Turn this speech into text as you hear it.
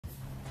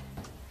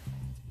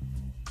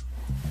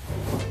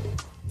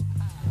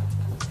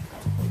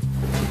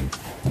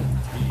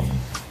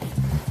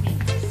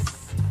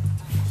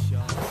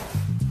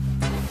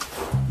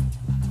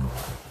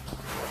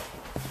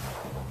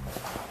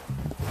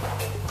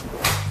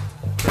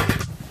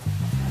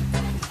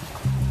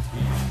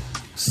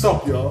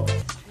Sup, y'all?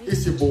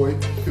 It's your boy,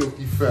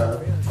 Filthy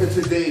Fab, and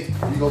today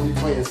we're gonna be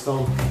playing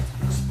some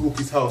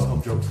Spooky's House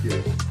of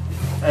Jumpscare.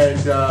 And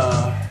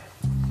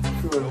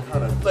feeling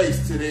kind of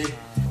nice today,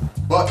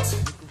 but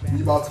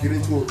we about to get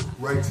into it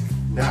right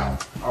now.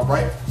 All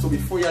right. So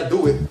before y'all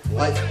do it,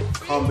 like,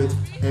 comment,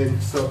 and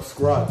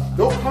subscribe.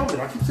 Don't comment.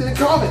 I keep saying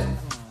comment.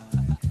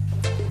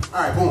 All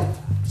right. Boom.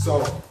 So,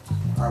 all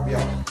right, we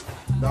out.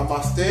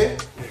 Namaste.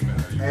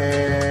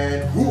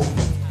 And whoop.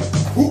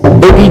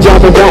 Baby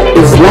Jabba, that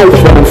is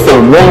life running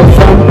from where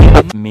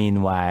I'm from.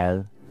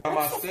 Meanwhile.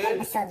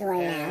 Namaste. episode do I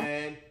now?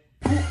 And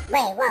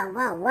Wait,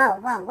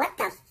 whoa, what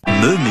the?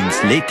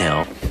 Moments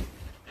later.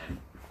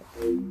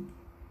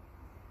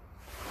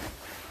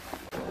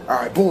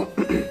 alright, boom.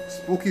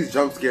 Spooky's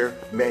Jumpscare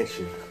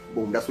Mansion.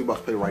 Boom, that's what we're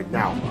about to play right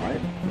now,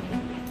 alright?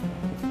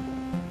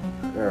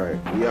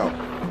 Alright, we out.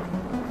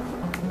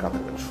 Got the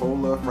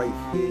controller right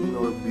here, you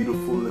know, the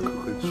beautiful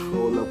little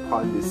controller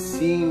upon the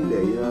scene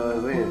there, you know what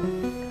I'm saying?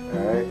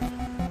 Alright.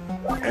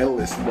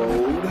 Endless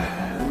mode.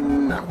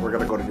 Nah, we're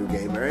gonna go to new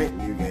game, alright?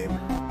 New game.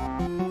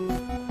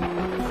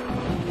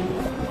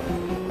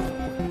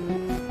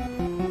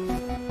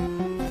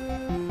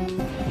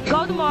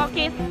 Go to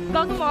market,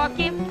 go to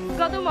market,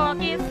 go to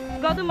market,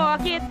 go to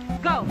market,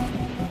 go.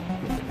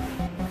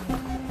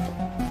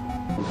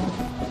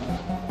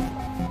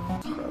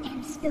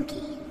 I'm spooky.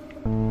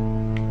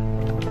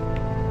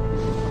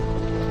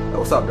 Hey,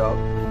 what's up, dog?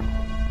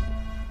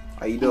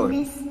 How you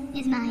doing? This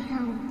is my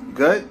home. You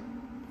good?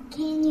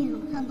 Can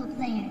you, humble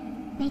player,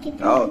 make it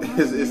through? Oh, the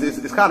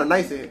it's kind of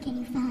nice here. Can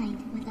you find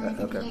what lies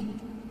at okay. the end?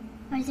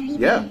 Or is there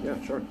even Yeah, any?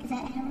 yeah, sure. Because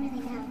I don't really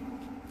know.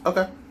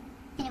 Okay.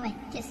 Anyway,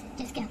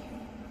 just go.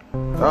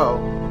 Oh.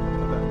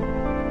 Okay.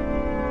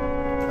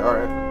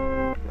 Alright.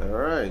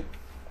 Alright.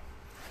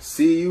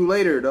 See you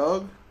later,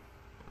 dog.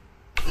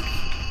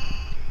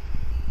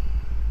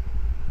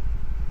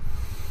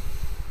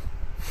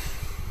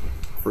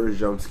 First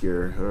jump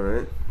scare.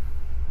 Alright.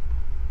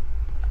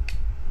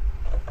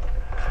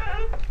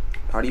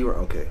 How do you...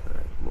 Okay.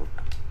 Alright. Well,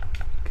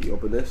 can you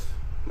open this?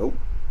 Nope.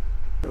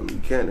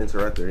 You can't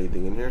interact or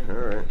anything in here.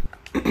 Alright.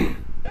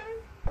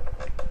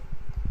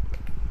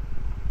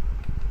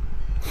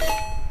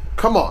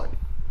 Come on.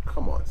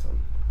 Come on, son.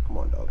 Come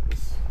on, dog.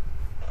 This.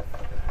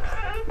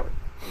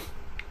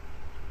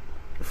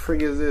 The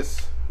frig is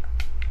this?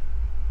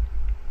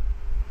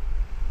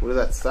 What does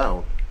that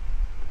sound?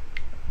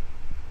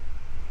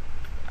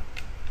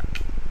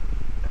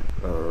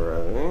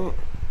 Alright.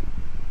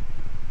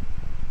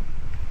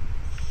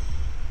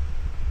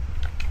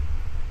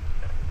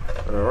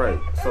 Alright.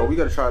 So we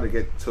gotta try to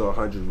get to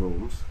 100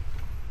 rooms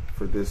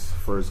for this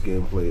first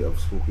gameplay of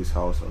Spooky's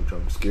House on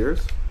Jump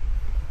Scares.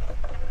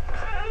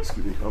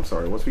 Excuse me, I'm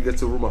sorry. Once we get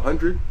to room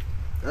 100,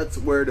 that's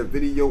where the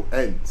video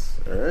ends.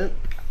 Alright?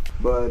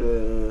 But,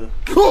 oh!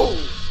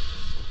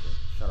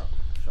 Shut up.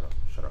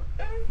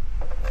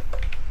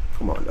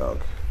 Come on,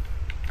 dog.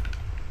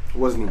 It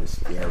wasn't even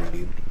scary,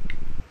 dude.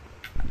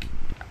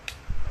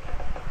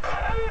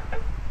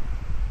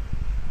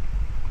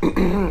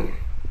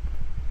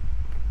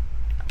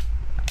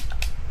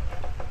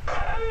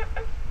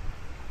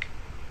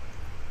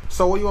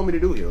 So, what do you want me to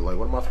do here? Like,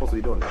 what am I supposed to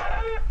be doing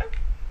now?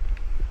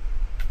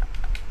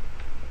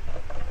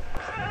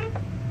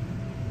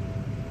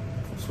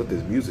 What's with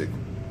this music?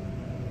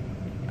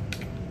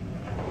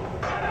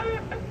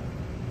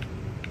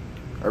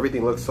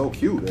 Everything looks so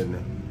cute and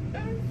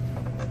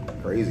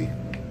crazy.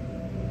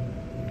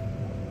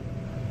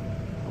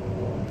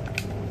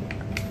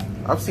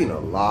 I've seen a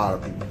lot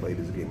of people play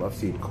this game. I've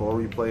seen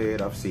Corey play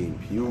it. I've seen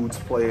Fab'S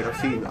play it. I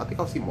think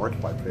I've seen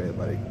Markiplier play it.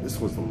 Like, this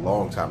was a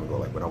long time ago.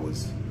 Like when I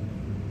was,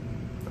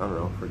 I don't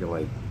know, freaking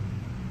like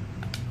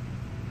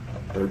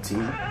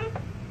 13.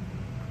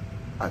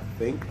 I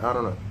think. I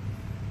don't know.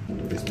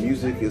 This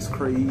music is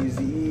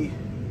crazy,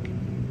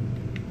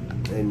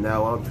 and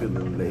now I'm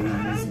feeling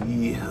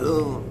lazy.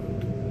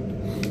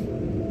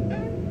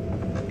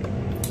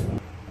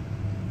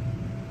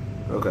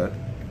 Okay.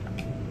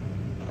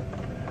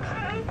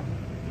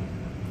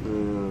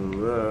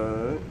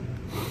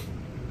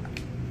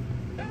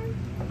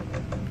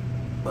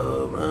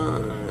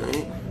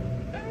 Alright.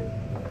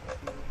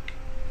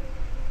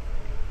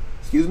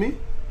 Excuse me?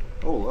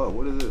 Oh,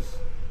 what is this?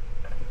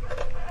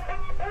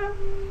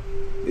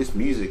 This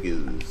music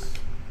is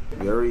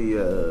very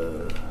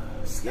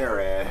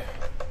scary,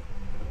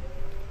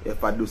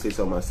 if I do say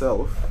so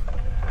myself.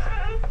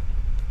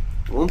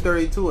 Room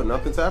 32 and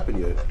nothing's happened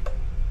yet.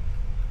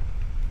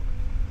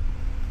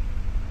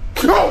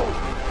 Go!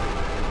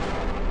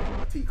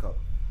 Teacup.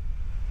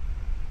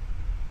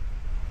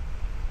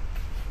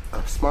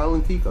 A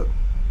smiling teacup.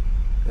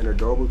 An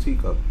adorable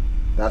teacup.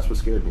 That's what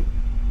scared me.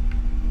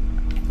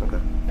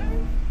 Okay.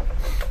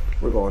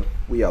 We're going.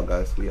 We out,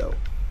 guys. We out.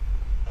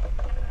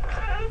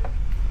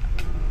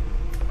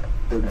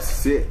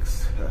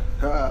 36. You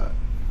know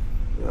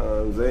what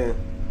I'm saying?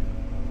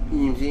 You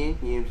know what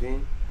I'm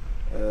saying?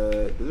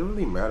 Does it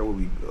really matter where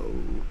we go?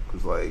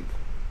 Cause like,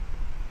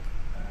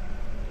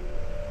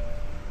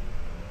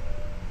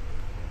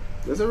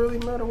 does it really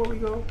matter where we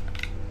go?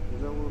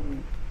 Is that where we?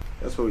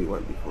 That's where we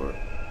went before.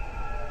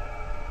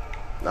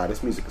 Nah,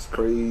 this music is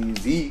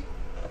crazy.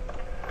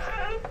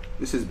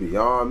 This is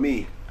beyond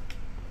me.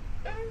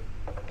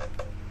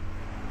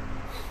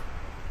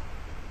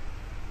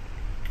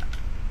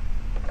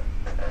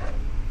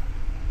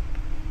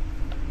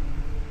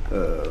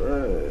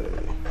 Alright.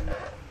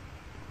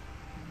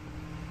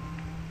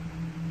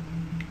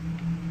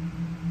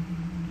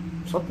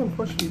 Something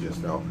pushed me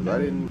just now because I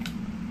didn't.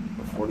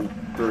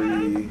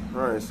 43.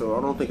 Alright, so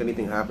I don't think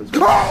anything happens.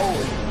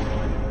 Oh!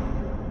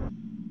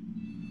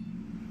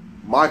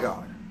 My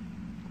God.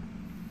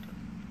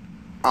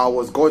 I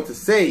was going to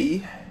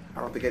say, I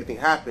don't think anything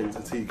happens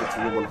until you get to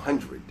room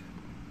 100.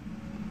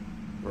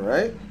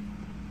 Alright?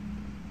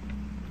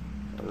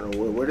 I don't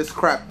know where this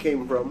crap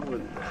came from. You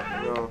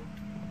know,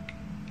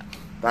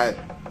 that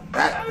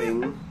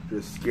thing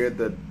just scared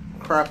the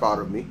crap out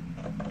of me.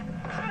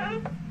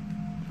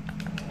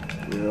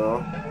 You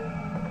know?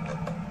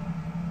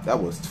 That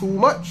was too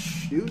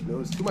much, dude. That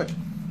was too much.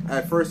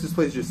 At first, this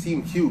place just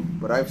seemed cute,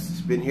 but I've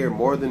been here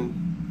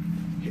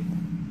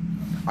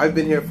I've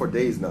been here for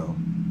days now.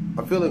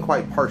 I'm feeling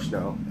quite parched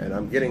now, and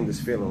I'm getting this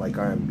feeling like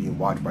I am being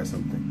watched by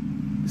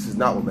something. This is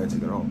not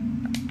romantic at all.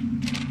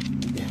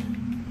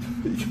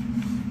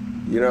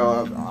 You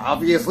know,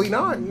 obviously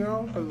not, you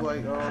know. I was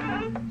like,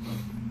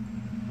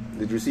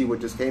 did you see what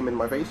just came in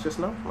my face just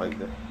now? Like,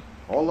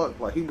 all up,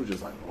 like, he was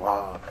just like,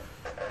 wow,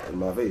 in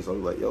my face. I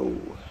was like, yo,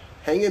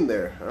 hang in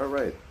there. All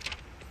right.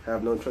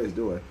 Have no choice,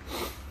 do I?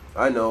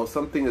 I know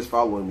something is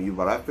following me,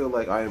 but I feel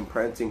like I am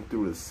prancing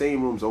through the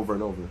same rooms over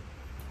and over.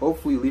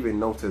 Hopefully leaving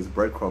notes as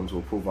breadcrumbs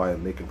will prove I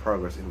am making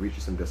progress and reaching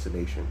some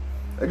destination.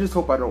 I just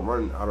hope I don't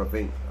run out of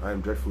ink. I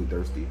am dreadfully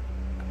thirsty.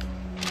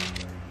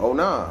 Oh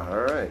nah,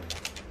 alright.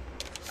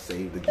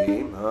 Save the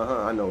game.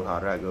 I know how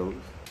that goes.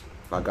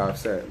 Like I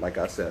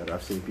said,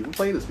 I've seen people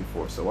play this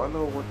before, so I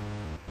know what.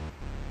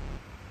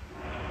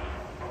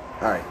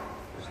 Alright.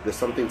 There's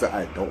some things that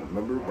I don't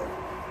remember, but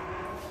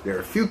there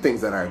are a few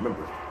things that I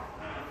remember.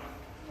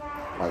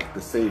 Like the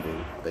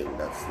saving thing,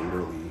 that's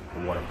literally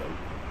one of them.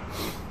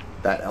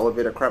 That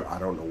elevator crap, I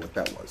don't know what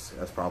that was.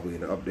 That's probably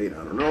an update.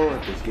 I don't know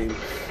if this game.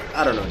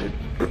 I don't know, dude.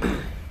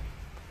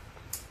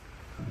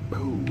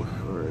 Ooh,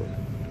 alright.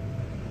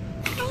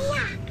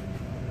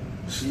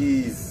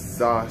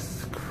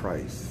 Jesus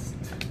Christ.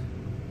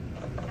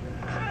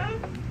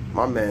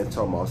 My man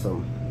talking about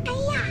something.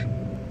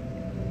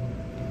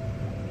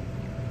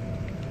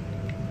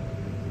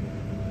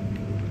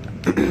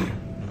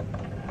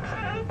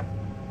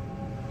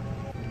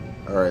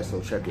 Alright,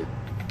 so check it.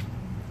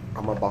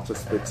 I'm about to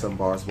spit some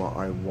bars while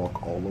I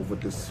walk all over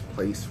this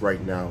place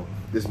right now.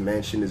 This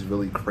mansion is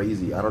really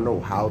crazy. I don't know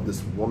how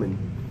this woman,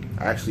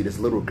 actually this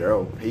little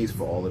girl, pays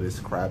for all of this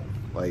crap.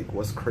 Like,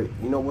 what's crazy?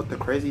 You know what the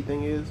crazy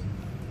thing is?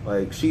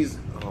 Like, she's,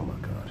 oh my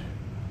God.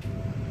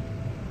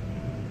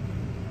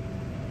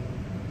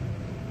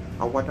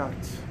 Oh, why not?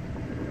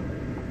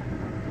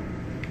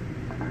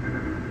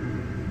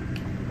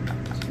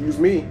 Excuse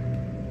me.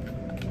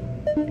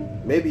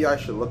 Maybe I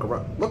should look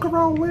around. Look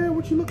around where?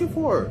 What you looking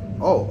for?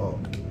 Oh.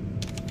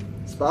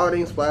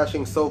 Spouting,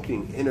 splashing,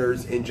 soaking,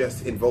 inners,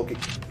 ingest, invoking.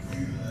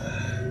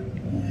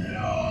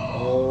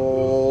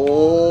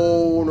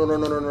 Oh, no.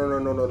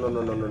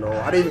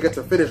 I didn't even get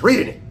to finish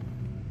reading it.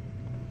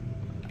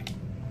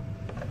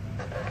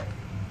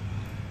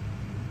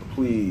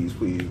 Please,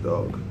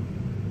 dog.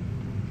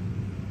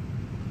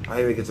 I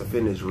didn't even get to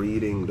finish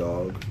reading,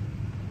 dog.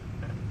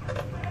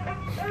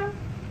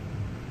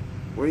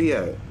 Where you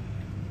at?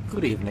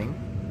 Good evening.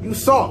 You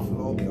soft.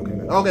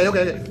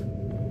 Okay.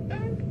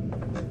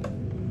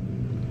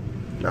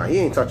 Nah, he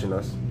ain't touching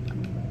us.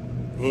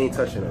 He ain't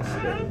touching us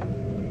today.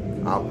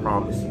 I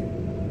promise you.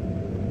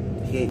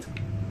 He ain't.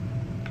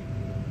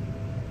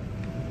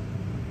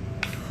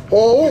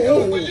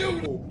 Oh,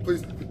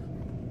 please.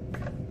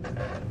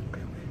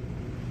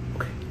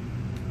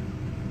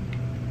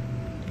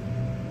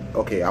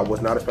 Okay, I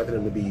was not expecting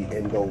him to be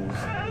in those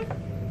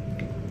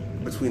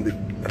between the.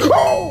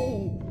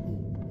 Oh!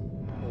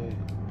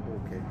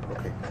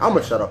 Okay. I'm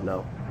gonna shut up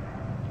now.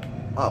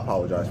 I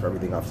apologize for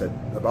everything I've said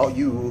about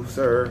you,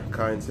 sir,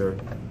 kind sir.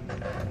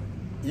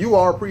 You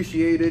are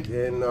appreciated,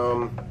 and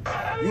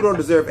you don't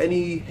deserve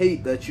any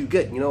hate that you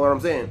get. You know what I'm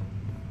saying?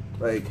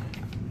 Like,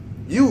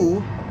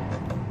 you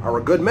are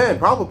a good man,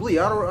 probably.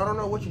 I don't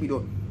know what you be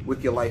doing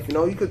with your life. You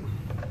know, you could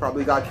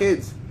probably got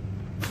kids.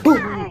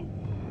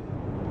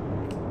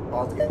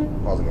 Pause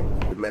again.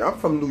 Man, I'm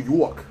from New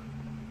York.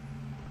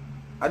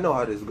 I know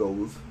how this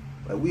goes.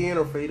 Like, we ain't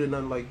afraid of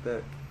nothing like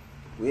that.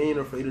 We ain't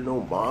afraid of no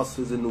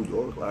monsters in New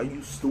York. Like, are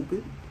you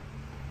stupid?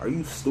 Are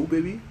you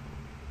stupid, B?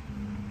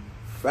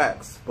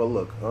 Facts. But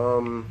look,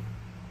 are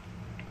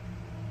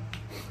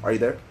you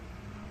there?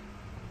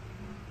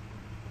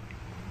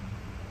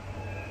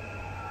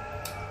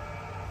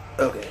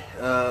 Okay,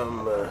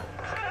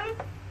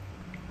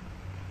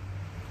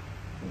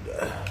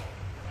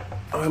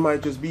 I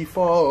might just be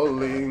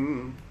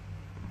falling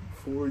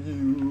for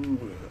you.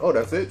 Oh,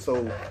 that's it?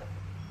 So,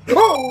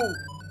 oh!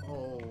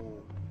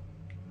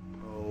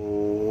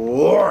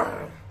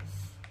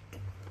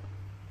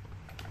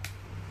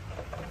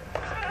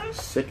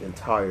 sick and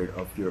tired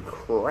of your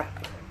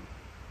crap.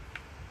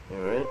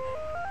 Alright?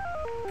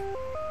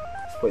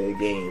 Let's play a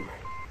game.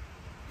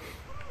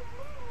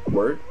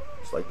 Word?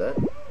 Just like that?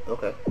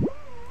 Okay.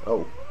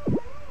 Oh.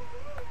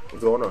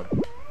 What's going on?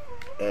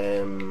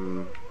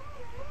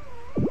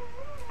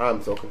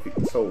 I'm so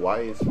confused. So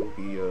why is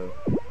Spooky,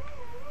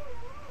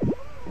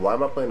 why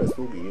am I playing a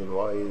Spooky, and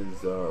why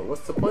is,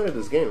 what's the point of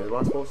this game? Am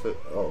I supposed to,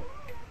 oh.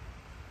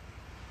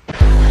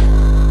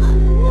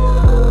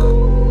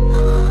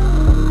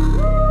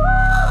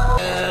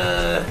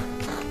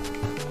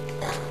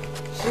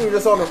 She was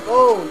just on the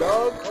phone,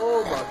 dog.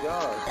 Oh my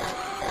god.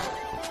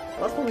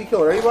 Am I supposed to be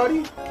killing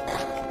anybody?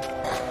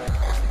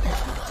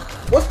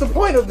 What's the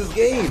point of this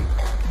game?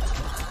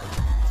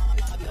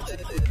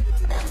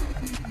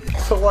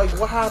 So like,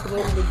 what happens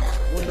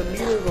when the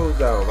meter goes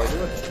down? Like,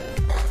 what?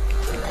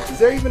 Is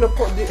there even a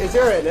point? Is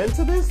there an end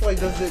to this? Like,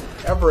 does it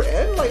ever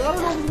end? Like, I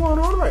don't know what's going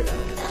on right now.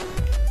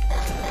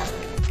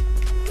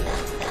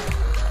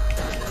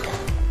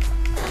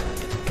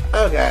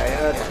 Okay,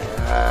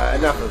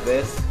 enough of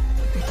this.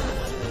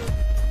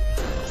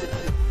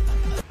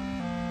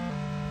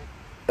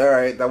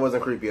 Alright, that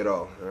wasn't creepy at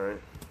all. Alright.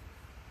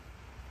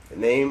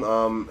 Name,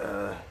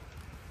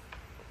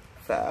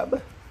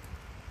 Fab.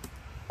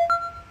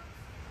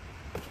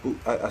 Ooh,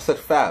 I said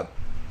Fab.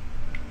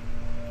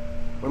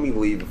 Let me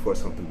leave before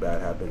something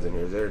bad happens in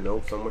here. Is there a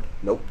note somewhere?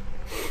 Nope.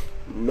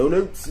 No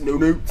notes, no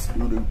notes,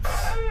 no notes.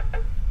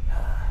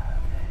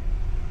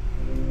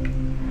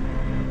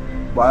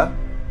 What?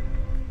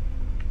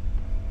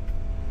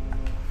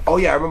 Oh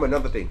yeah, I remember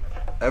another thing.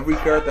 Every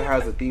character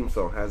has a theme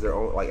song, has their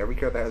own, like every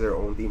character has their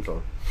own theme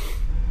song.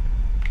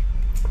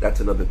 That's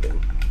another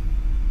thing.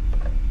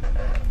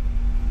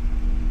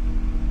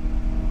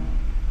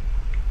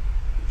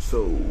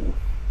 So,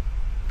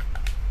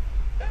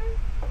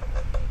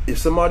 if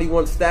somebody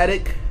wants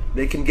static,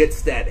 they can get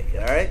static,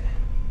 alright?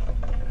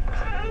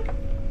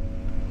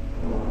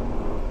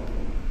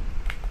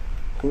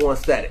 Who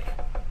wants static?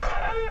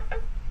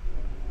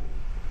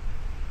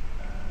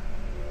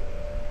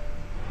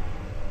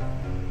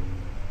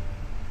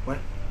 What?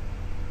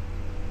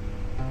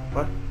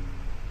 What?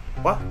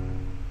 What?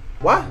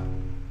 What?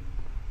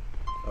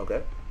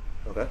 Okay.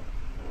 Okay.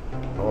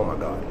 Oh my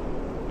god.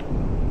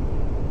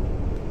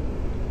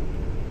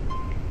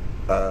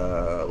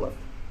 Left.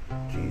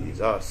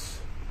 Jesus.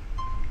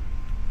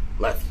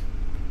 Left.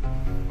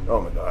 Oh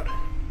my god.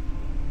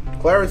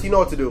 Clarence, you know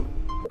what to do.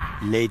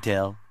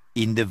 Later,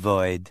 in the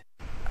void.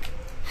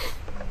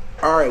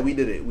 Alright, we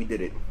did it. We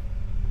did it.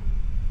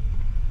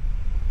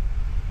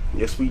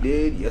 Yes, we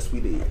did. Yes, we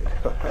did.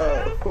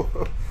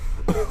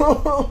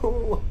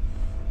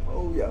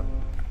 Oh, yeah.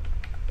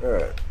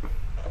 Alright.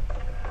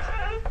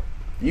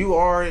 You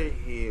are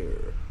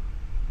here.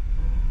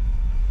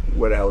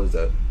 What the hell is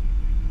that?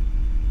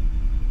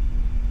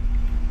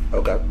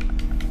 Okay.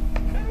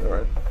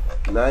 Alright.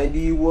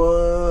 91.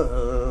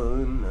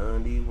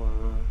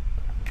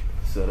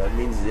 So that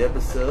means the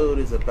episode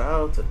is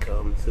about to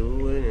come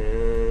to an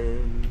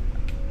end.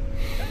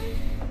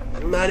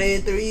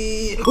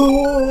 93.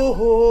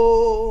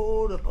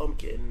 Oh, the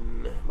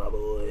pumpkin, my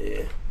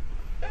boy.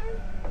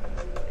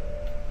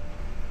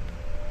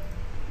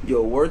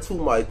 Yo, word to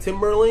my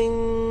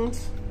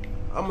Timberlings.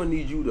 I'm gonna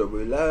need you to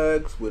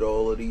relax with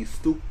all of these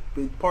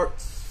stupid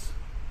parts.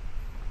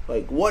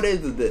 Like, what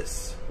is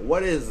this?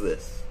 What is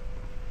this?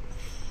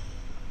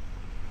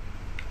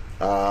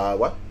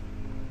 What?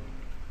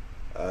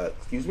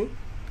 Excuse me?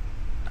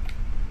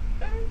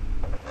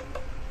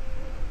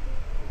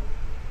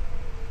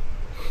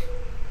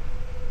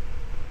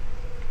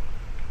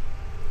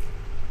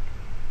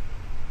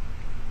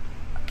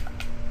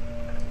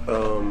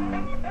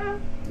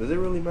 Does it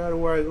really matter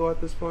where I go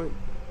at this point?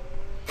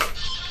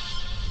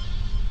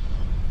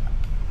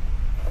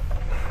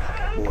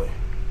 Boy.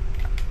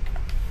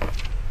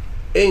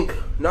 Ink,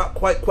 not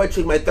quite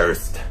quenching my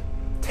thirst.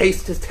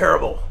 Taste is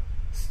terrible.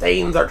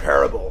 Stains are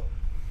terrible.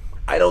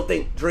 I don't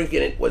think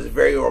drinking it was a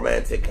very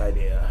romantic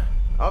idea.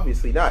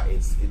 Obviously not.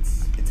 It's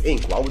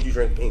ink. Why would you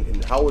drink ink?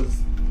 And how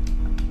is...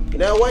 You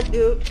know what,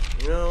 dude?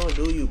 You know,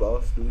 do you,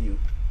 boss. Do you.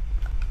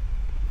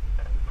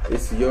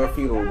 It's your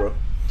funeral, bro.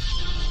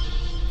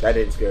 That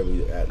didn't scare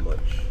me that much.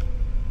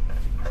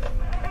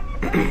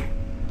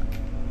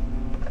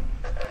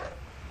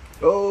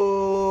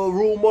 Oh,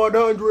 room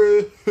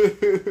 100.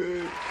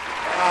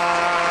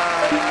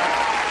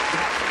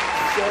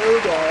 So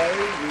guys,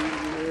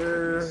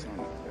 we're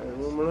at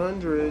room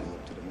 100.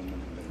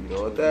 You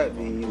know what that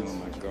means.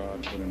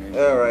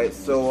 Alright,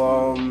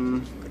 so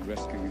could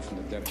rescue you from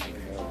the depths of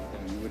hell,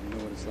 and you wouldn't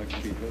know what it's like to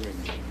be hurting.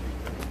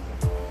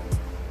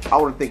 I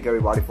want to thank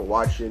everybody for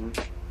watching.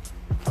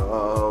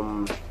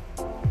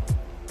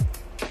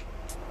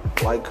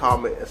 Like,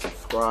 comment, and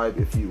subscribe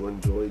if you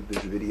enjoyed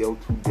this video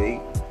to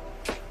date.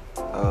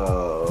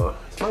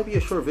 This might be a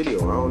short video,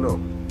 I don't know,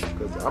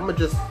 because I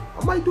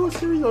might do a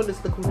series on this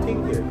the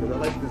continue because I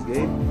like this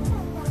game,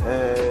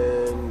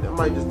 and I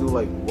might just do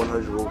like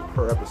 100 rolls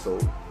per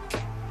episode.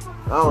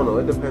 I don't know.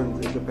 It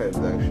depends. It depends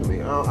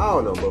actually. I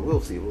don't know, but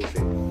we'll see. We'll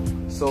see.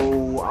 So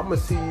I'm gonna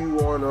see you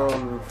on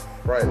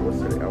Friday. What's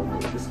today?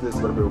 This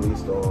is gonna be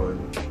released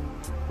on.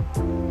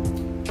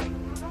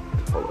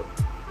 Hold on.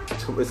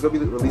 It's gonna be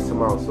released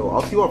tomorrow. So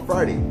I'll see you on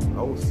Friday.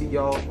 I will see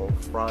y'all on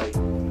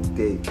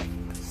Friday.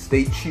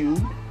 Stay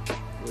tuned.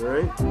 All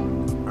right.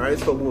 All right.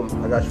 So boom,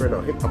 I got you right now.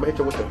 I'm gonna hit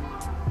you with the.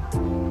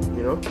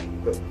 You know.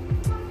 The,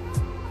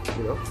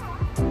 you know.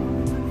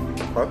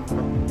 Huh?